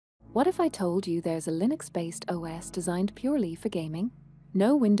What if I told you there's a Linux-based OS designed purely for gaming?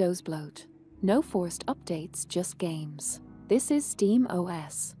 No Windows bloat, no forced updates, just games. This is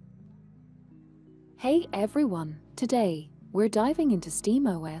SteamOS. Hey everyone, today we're diving into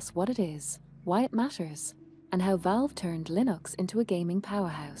SteamOS, what it is, why it matters, and how Valve turned Linux into a gaming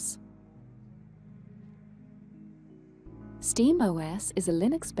powerhouse. SteamOS is a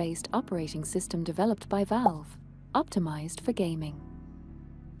Linux-based operating system developed by Valve, optimized for gaming.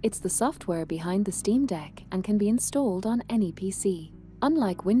 It's the software behind the Steam Deck and can be installed on any PC.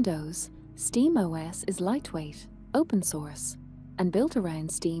 Unlike Windows, SteamOS is lightweight, open source, and built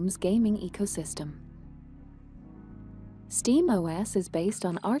around Steam's gaming ecosystem. SteamOS is based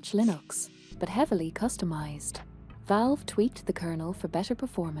on Arch Linux, but heavily customized. Valve tweaked the kernel for better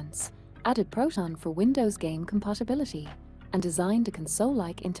performance, added Proton for Windows game compatibility, and designed a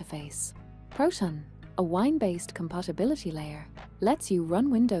console-like interface. Proton, a wine-based compatibility layer, lets you run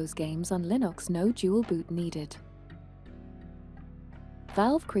Windows games on Linux, no dual boot needed.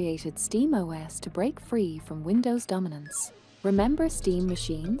 Valve created SteamOS to break free from Windows dominance. Remember Steam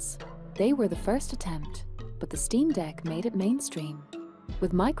machines? They were the first attempt, but the Steam Deck made it mainstream.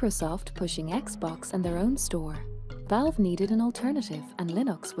 With Microsoft pushing Xbox and their own store, Valve needed an alternative, and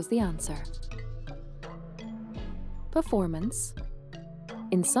Linux was the answer. Performance.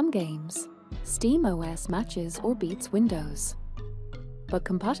 In some games, SteamOS matches or beats Windows. But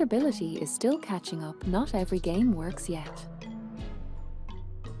compatibility is still catching up, not every game works yet.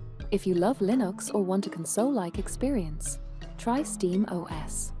 If you love Linux or want a console-like experience, try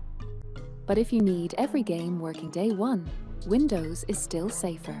SteamOS. But if you need every game working day one, Windows is still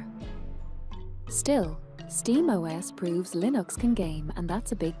safer. Still, SteamOS proves Linux can game, and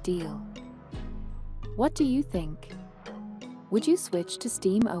that's a big deal. What do you think? Would you switch to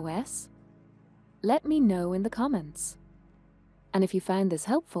SteamOS? Let me know in the comments. And if you found this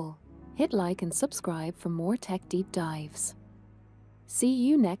helpful, hit like and subscribe for more tech deep dives. See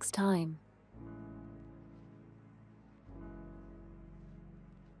you next time.